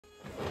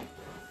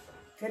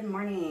Good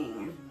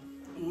morning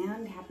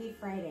and happy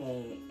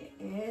Friday. It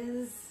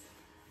is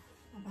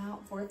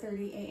about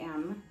 4:30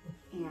 a.m.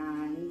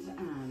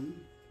 and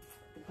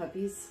the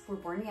puppies were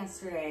born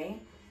yesterday.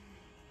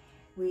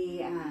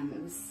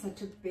 It was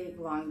such a big,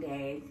 long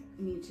day.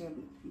 Nietzsche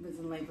was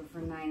in labor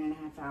for 9.5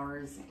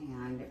 hours,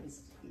 and it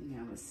was,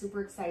 it was super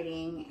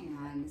exciting.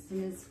 And as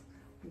soon as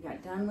we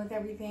got done with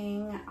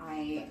everything,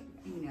 I,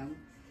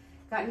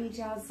 got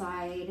Nietzsche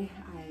outside.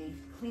 I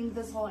cleaned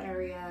this whole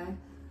area,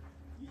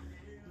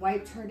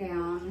 wiped her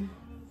down,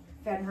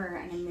 fed her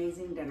an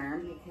amazing dinner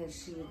because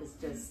she was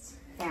just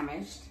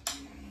famished,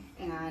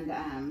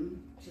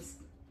 and just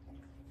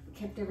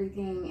kept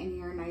everything in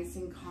here nice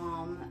and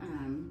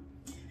calm.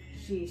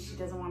 She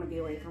doesn't want to be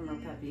away from her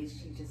puppies.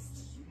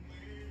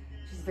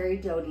 She's very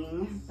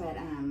doting, but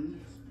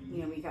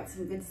we got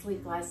some good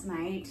sleep last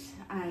night.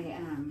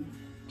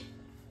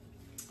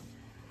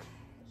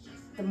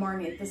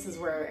 This is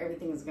where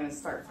everything is going to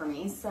start for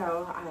me.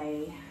 So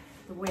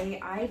the way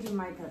I do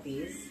my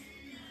puppies,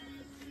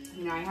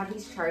 I have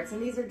these charts,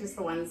 and these are just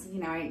the ones,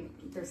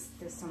 there's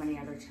so many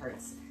other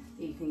charts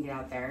that you can get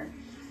out there.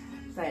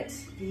 But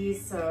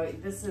this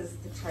is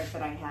the chart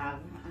that I have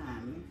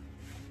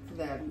for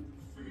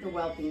the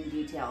whelping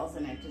details,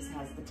 and it just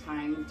has the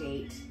time,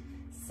 date,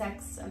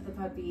 sex of the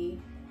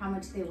puppy, how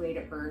much they weighed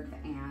at birth,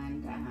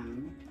 and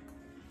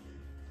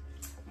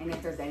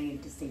if there's any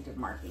distinctive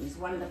markings.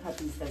 One of the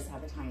puppies does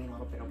have a tiny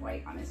little bit of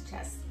white on his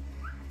chest,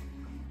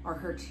 or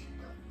her,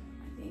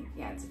 I think,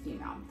 yeah, it's a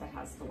female that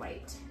has the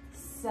white.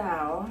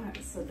 So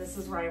this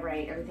is where I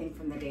write everything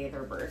from the day of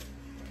their birth.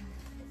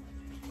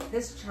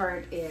 This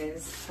chart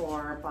is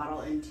for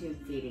bottle and tube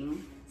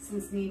feeding.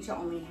 Since Nietzsche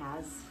only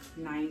has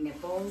 9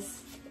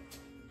 nipples,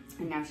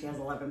 and now she has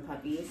 11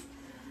 puppies,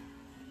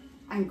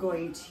 I'm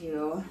going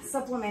to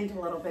supplement a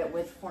little bit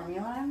with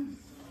formula.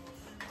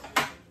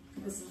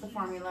 This is the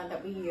formula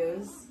that we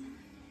use.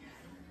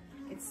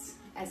 It's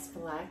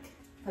Espelec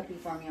puppy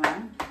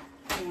formula,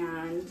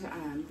 and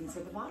these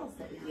are the bottles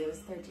that we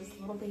use. They're just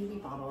little baby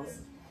bottles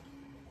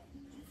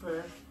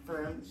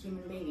for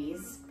human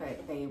babies,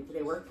 but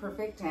they work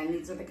perfect, and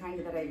these are the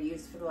kind that I've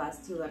used for the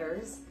last 2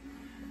 litters.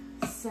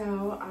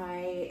 So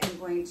I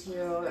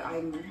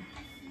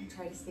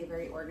try to stay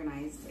very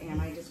organized,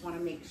 and I just want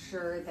to make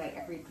sure that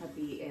every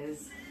puppy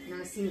is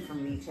nursing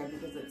from Nietzsche,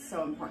 because it's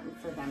so important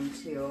for them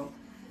to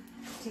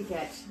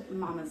get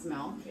mama's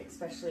milk,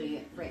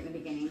 especially right in the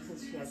beginning,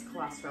 because she has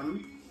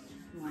colostrum.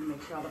 I want to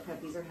make sure all the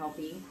puppies are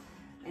healthy,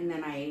 and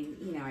then I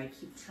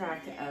keep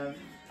track of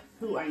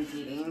who I'm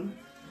feeding.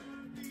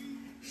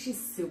 She's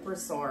super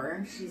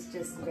sore. She's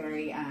just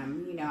very, I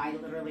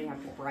literally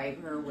have to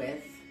bribe her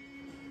with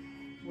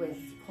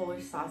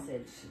Polish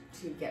sausage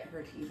to get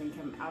her to even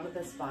come out of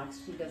this box.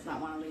 She does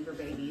not want to leave her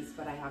babies,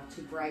 but I have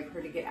to bribe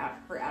her to get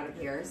her out of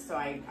here. So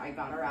I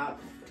got her out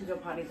to go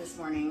potty this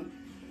morning,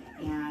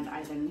 and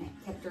I then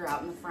kept her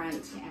out in the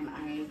front, and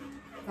I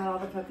got all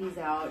the puppies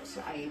out.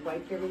 I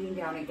wiped everything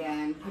down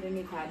again, put a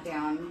new pad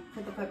down,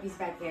 put the puppies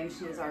back in.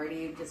 She was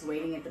already just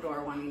waiting at the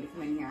door wanting to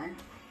come in here.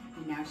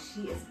 And now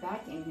she is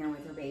back in here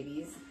with her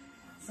babies.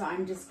 So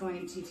I'm just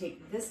going to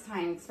take this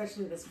time,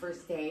 especially this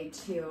first day,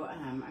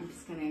 I'm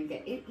just going to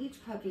get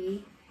each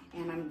puppy,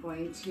 and I'm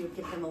going to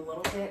give them a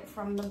little bit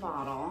from the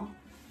bottle.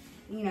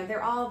 They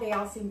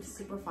all seem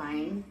super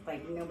fine.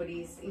 Like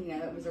nobody's,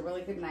 it was a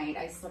really good night.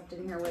 I slept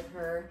in here with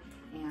her,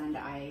 and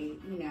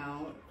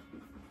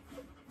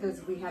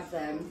we have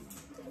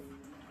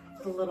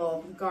the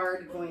little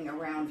guard going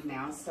around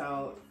now.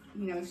 So,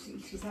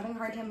 she's having a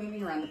hard time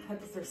moving around. The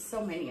puppies, there's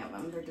so many of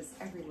them. They're just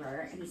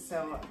everywhere. And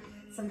so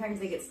sometimes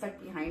they get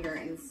stuck behind her.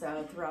 And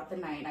so throughout the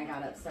night, I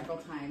got up several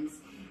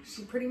times.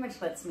 She pretty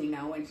much lets me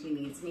know when she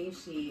needs me.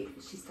 She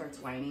starts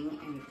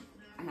whining,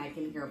 and I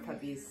can hear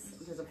puppies.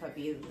 There's a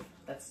puppy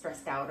that's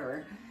stressed out,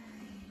 or,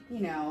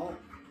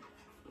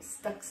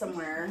 stuck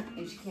somewhere,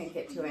 and she can't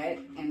get to it,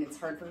 and it's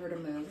hard for her to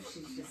move.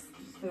 She's just,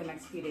 for the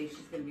next few days,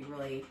 she's going to be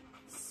really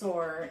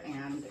sore,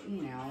 and,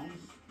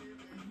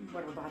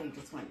 what her body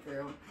just went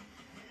through.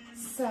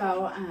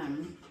 So,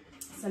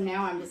 so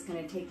now I'm just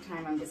going to take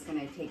time. I'm just going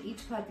to take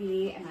each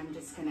puppy, and I'm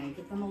just going to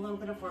give them a little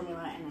bit of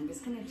formula, and I'm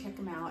just going to check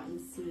them out and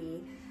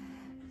see,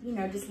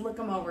 just look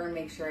them over and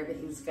make sure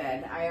everything's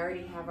good. I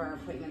already have our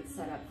appointment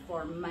set up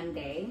for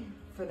Monday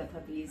for the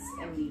puppies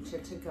and Nietzsche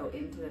to go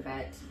into the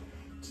vet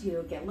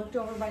to get looked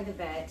over by the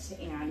vet,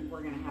 and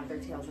we're going to have their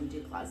tails and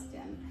dew claws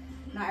done.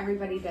 Not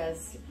everybody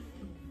does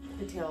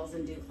the tails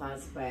and dew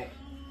claws, but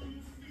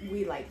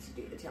we like to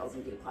do the tails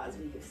and dew claws.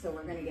 So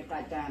we're going to get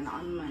that done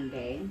on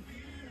Monday.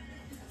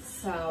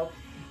 So,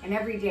 and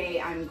every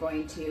day I'm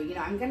going to,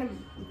 I'm going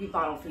to be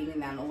bottle feeding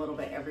them a little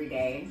bit every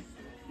day,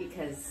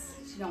 because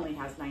she only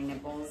has 9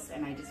 nipples,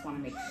 and I just want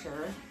to make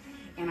sure.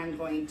 And I'm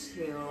going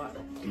to,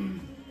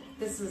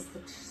 this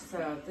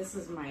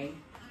is my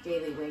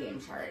daily weigh-in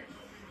chart.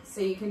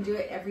 So you can do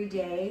it every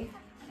day,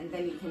 and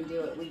then you can do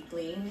it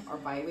weekly or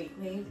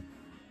bi-weekly.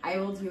 I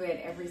will do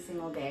it every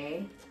single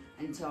day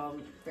until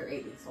they're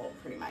 8 weeks old,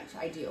 pretty much.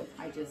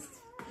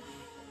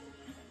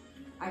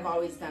 I've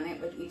always done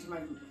it with each of my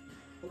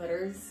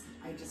litters,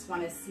 I just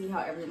want to see how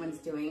everyone's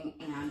doing,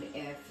 and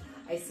if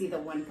I see the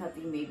one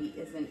puppy maybe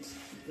isn't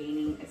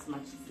gaining as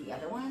much as the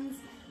other ones,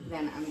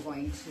 then I'm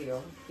going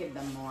to give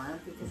them more,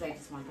 because I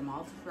just want them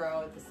all to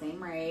grow at the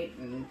same rate.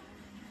 And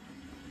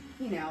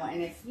you know,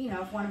 and if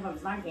one of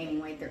them's not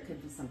gaining weight, there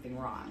could be something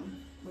wrong.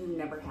 We've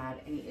never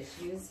had any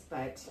issues,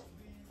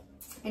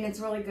 and it's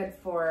really good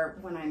for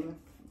when I'm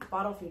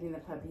bottle feeding the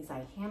puppies.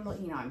 I'm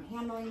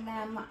handling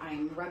them,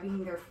 I'm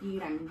rubbing their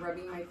feet, I'm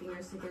rubbing my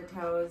fingers through their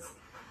toes.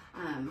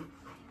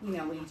 You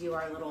know, we do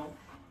our little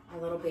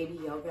baby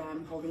yoga.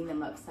 I'm holding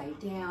them upside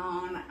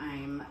down.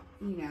 I'm,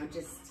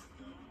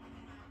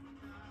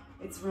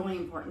 it's really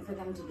important for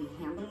them to be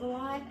handled a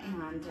lot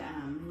and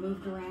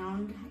moved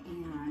around,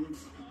 and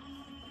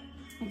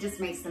it just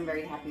makes them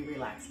very happy,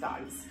 relaxed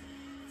dogs.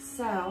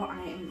 So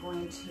I am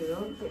going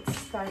to get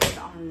started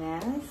on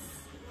this.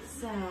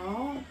 So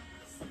I'm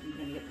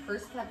gonna get the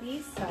first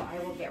puppy. So I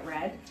will get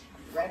Red.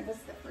 Red was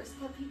the first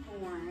puppy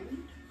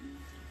born.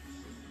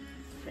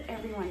 But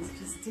everyone's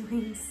just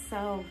doing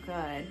so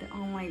good.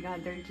 Oh my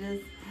God, they're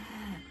just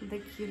the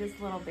cutest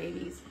little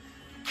babies.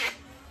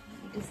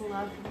 I just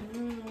love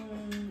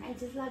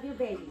your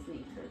babies,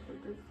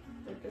 Nietzsche.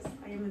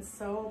 I am in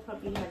so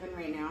puppy heaven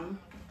right now.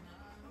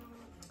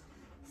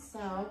 So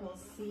we'll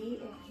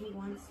see if he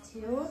wants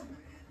to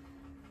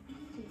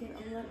get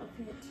a little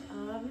bit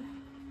of,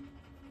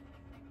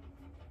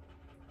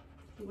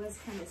 he was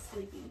kind of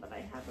sleepy, but I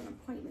have an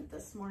appointment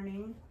this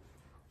morning.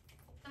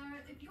 So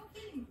if you're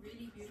feeling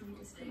really beautiful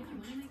today, you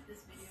want to make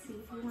this video, see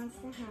if he wants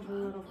to have a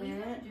little bit. All you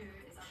have to do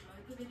is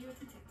upload the video to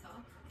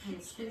TikTok, kind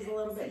of squeeze a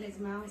little bit in his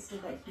mouth so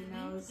that he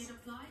knows hit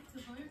apply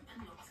to home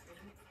and lock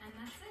screen, and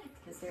that's it.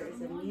 that there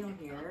is a meal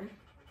here.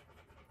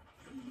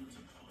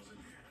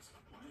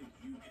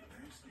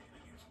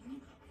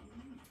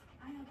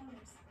 I have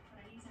others, but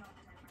I need to help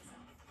protect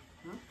myself.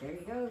 Oh, there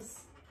he goes.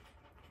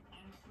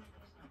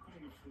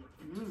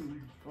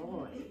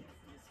 Boy.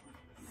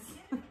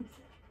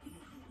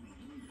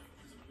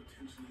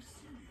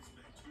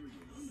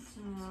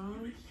 So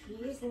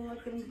he's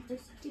looking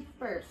pretty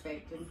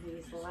perfect, and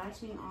he's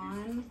latching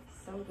on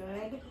so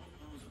good.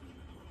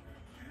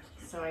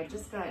 So I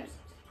just got,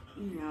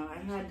 I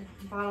had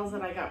bottles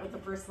that I got with the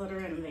first litter,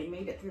 and they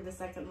made it through the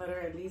second litter,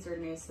 and these are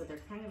new, so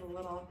they're kind of a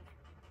little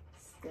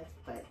stiff,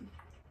 but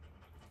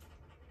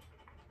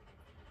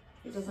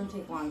it doesn't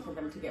take long for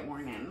them to get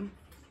worn in.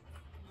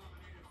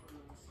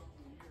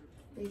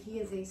 But he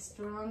is a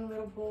strong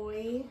little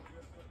boy.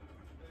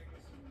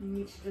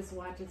 Nietzsche just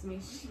watches me.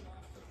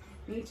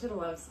 Nietzsche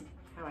loves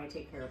how I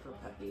take care of her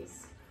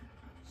puppies.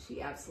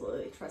 She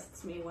absolutely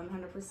trusts me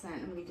 100%,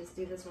 and we just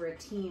do this. We're a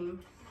team.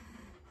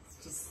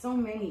 It's just so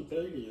many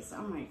babies.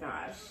 Oh my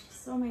gosh,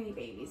 so many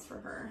babies for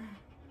her.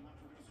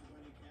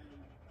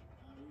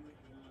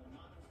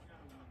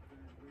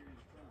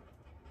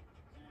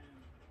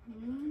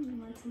 You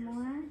want some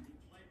more?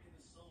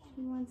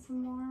 You want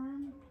some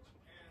more?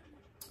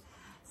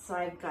 So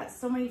I've got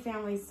so many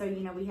families. So,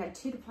 we had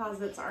 2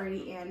 deposits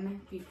already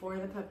in before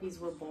the puppies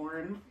were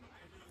born.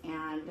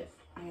 And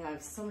I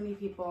have so many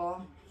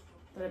people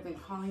that have been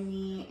calling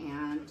me,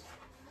 and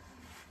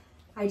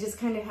I just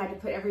kind of had to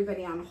put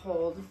everybody on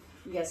hold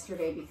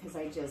yesterday because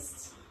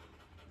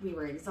we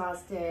were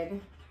exhausted.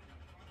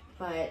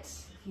 But,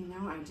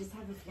 I just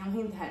have a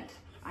feeling that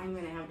I'm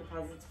going to have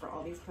deposits for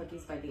all these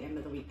puppies by the end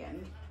of the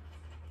weekend.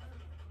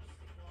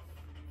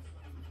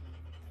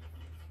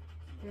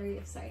 Very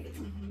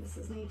exciting. This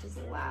is Nietzsche's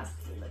last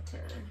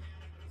litter.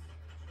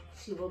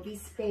 She will be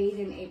spayed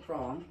in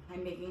April.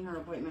 I'm making her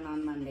appointment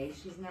on Monday.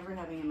 She's never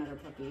having another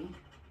puppy.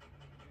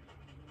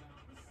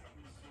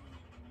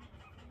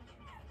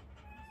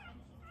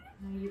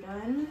 Are you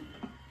done?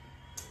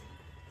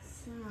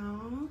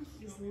 So,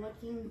 he's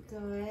looking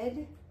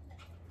good.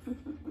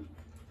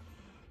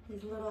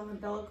 His little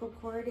umbilical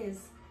cord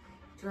is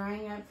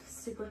drying up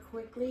super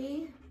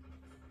quickly.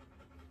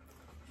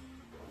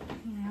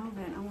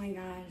 But oh my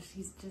gosh,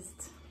 he's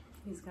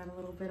got a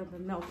little bit of a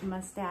milk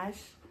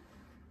mustache.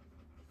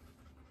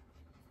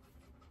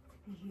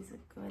 He's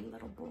a good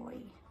little boy.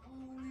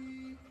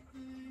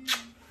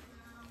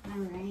 All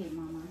right,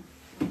 Mama.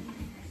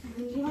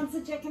 He wants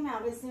to check him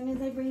out as soon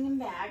as I bring him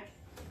back.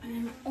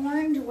 And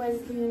Orange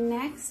was the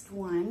next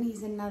one.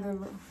 He's another,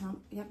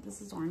 yep,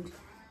 this is Orange.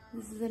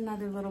 This is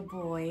another little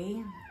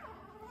boy.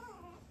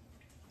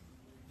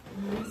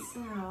 And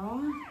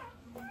so,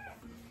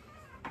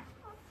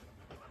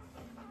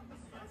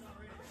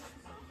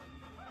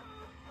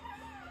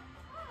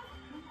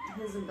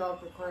 his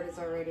umbilical cord is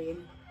already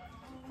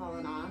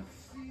fallen off.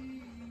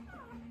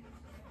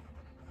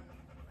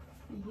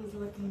 And he's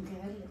looking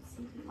good. Let's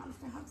see if he wants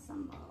to have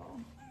some bowl.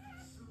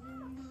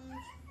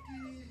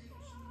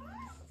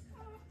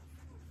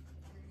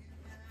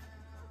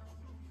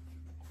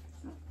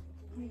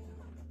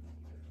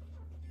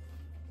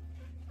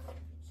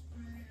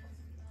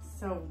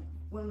 So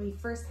when we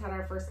first had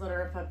our first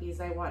litter of puppies,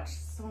 I watched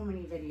so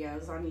many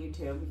videos on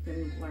YouTube. You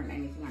can learn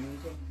anything on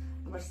YouTube.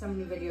 I watched so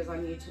many videos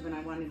on YouTube, and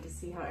I wanted to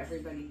see how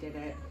everybody did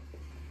it.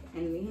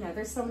 And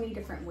there's so many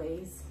different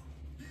ways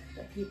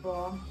that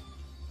people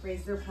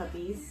raise their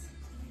puppies.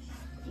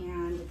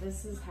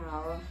 this is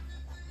how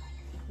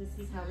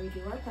we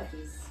do our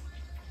puppies.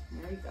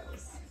 There he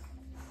goes.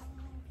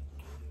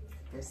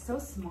 They're so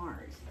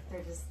smart.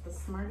 They're just the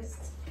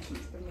smartest,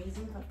 most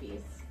amazing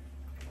puppies.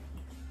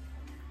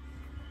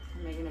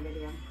 I'm making a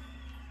video.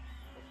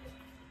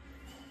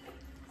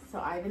 So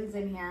Ivan's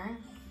in here.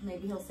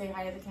 Maybe he'll say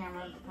hi to the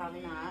camera, but probably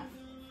not.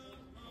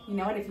 You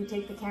know what? If you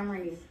take the camera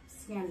and you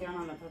scan down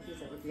on the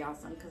puppies, it would be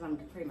awesome because I'm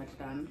pretty much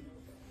done.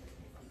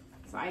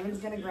 So Ivan's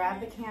gonna grab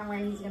the camera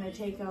and he's gonna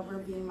take over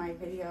being my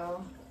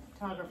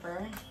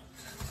videographer.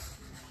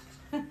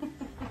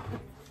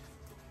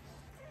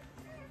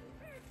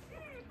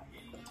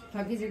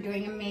 Puppies are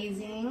doing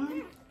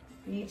amazing.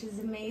 Nietzsche is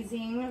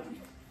amazing.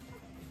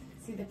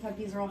 See, the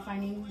puppies are all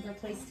finding their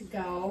place to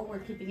go. We're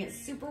keeping it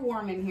super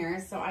warm in here,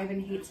 so Ivan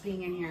hates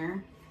being in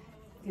here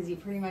because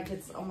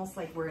it's almost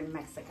like we're in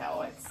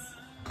Mexico.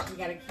 We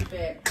gotta keep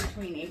it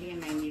between 80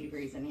 and 90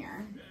 degrees in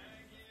here.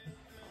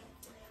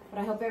 But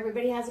I hope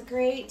everybody has a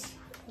great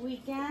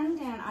weekend,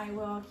 and I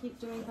will keep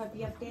doing puppy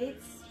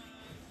updates.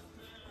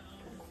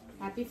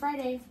 Happy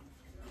Friday.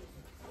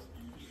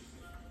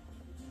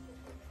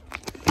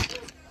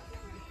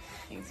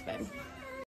 Thanks, bud.